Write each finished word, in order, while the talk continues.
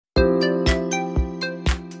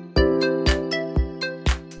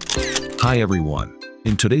Hi everyone!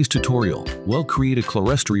 In today's tutorial, we'll create a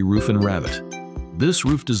Clerestory roof in Revit. This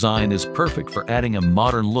roof design is perfect for adding a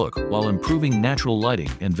modern look while improving natural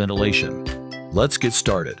lighting and ventilation. Let's get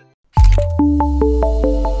started.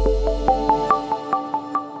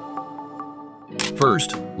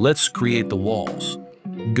 First, let's create the walls.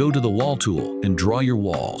 Go to the Wall tool and draw your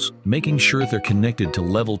walls, making sure they're connected to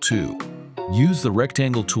level 2. Use the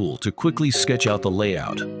Rectangle tool to quickly sketch out the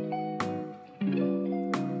layout.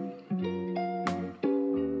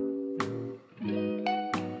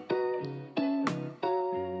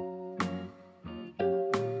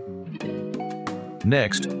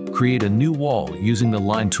 Next, create a new wall using the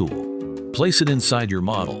Line tool. Place it inside your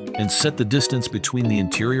model and set the distance between the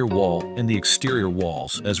interior wall and the exterior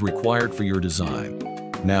walls as required for your design.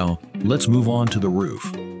 Now, let's move on to the roof.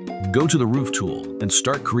 Go to the Roof tool and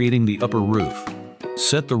start creating the upper roof.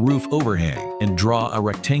 Set the roof overhang and draw a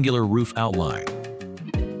rectangular roof outline.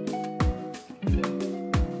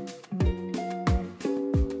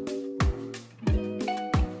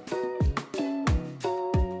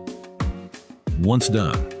 Once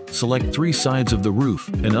done, select 3 sides of the roof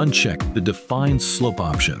and uncheck the Define Slope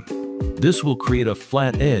option. This will create a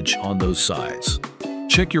flat edge on those sides.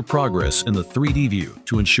 Check your progress in the 3D view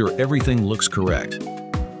to ensure everything looks correct.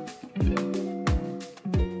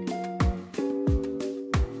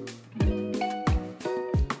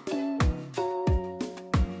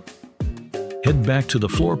 Head back to the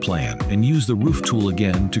floor plan and use the Roof tool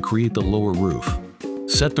again to create the lower roof.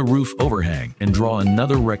 Set the roof overhang and draw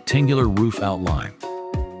another rectangular roof outline.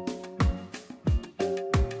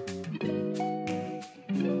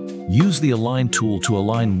 Use the Align tool to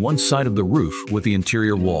align one side of the roof with the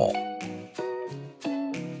interior wall.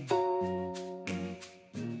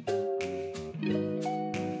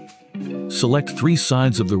 Select 3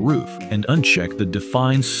 sides of the roof and uncheck the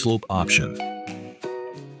Define Slope option.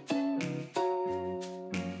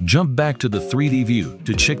 Jump back to the 3D view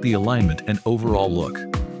to check the alignment and overall look.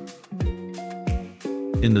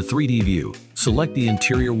 In the 3D view, select the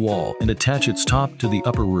interior wall and attach its top to the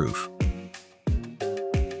upper roof.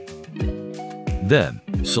 Then,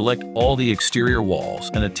 select all the exterior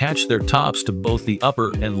walls and attach their tops to both the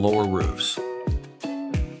upper and lower roofs.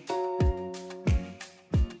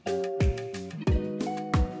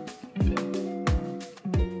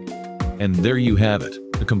 And there you have it,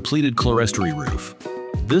 a completed Clerestory roof.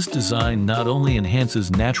 This design not only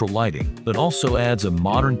enhances natural lighting, but also adds a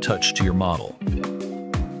modern touch to your model.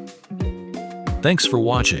 Thanks for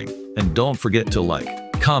watching, and don't forget to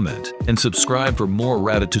like, comment, and subscribe for more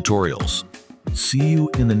Revit tutorials. See you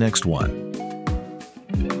in the next one.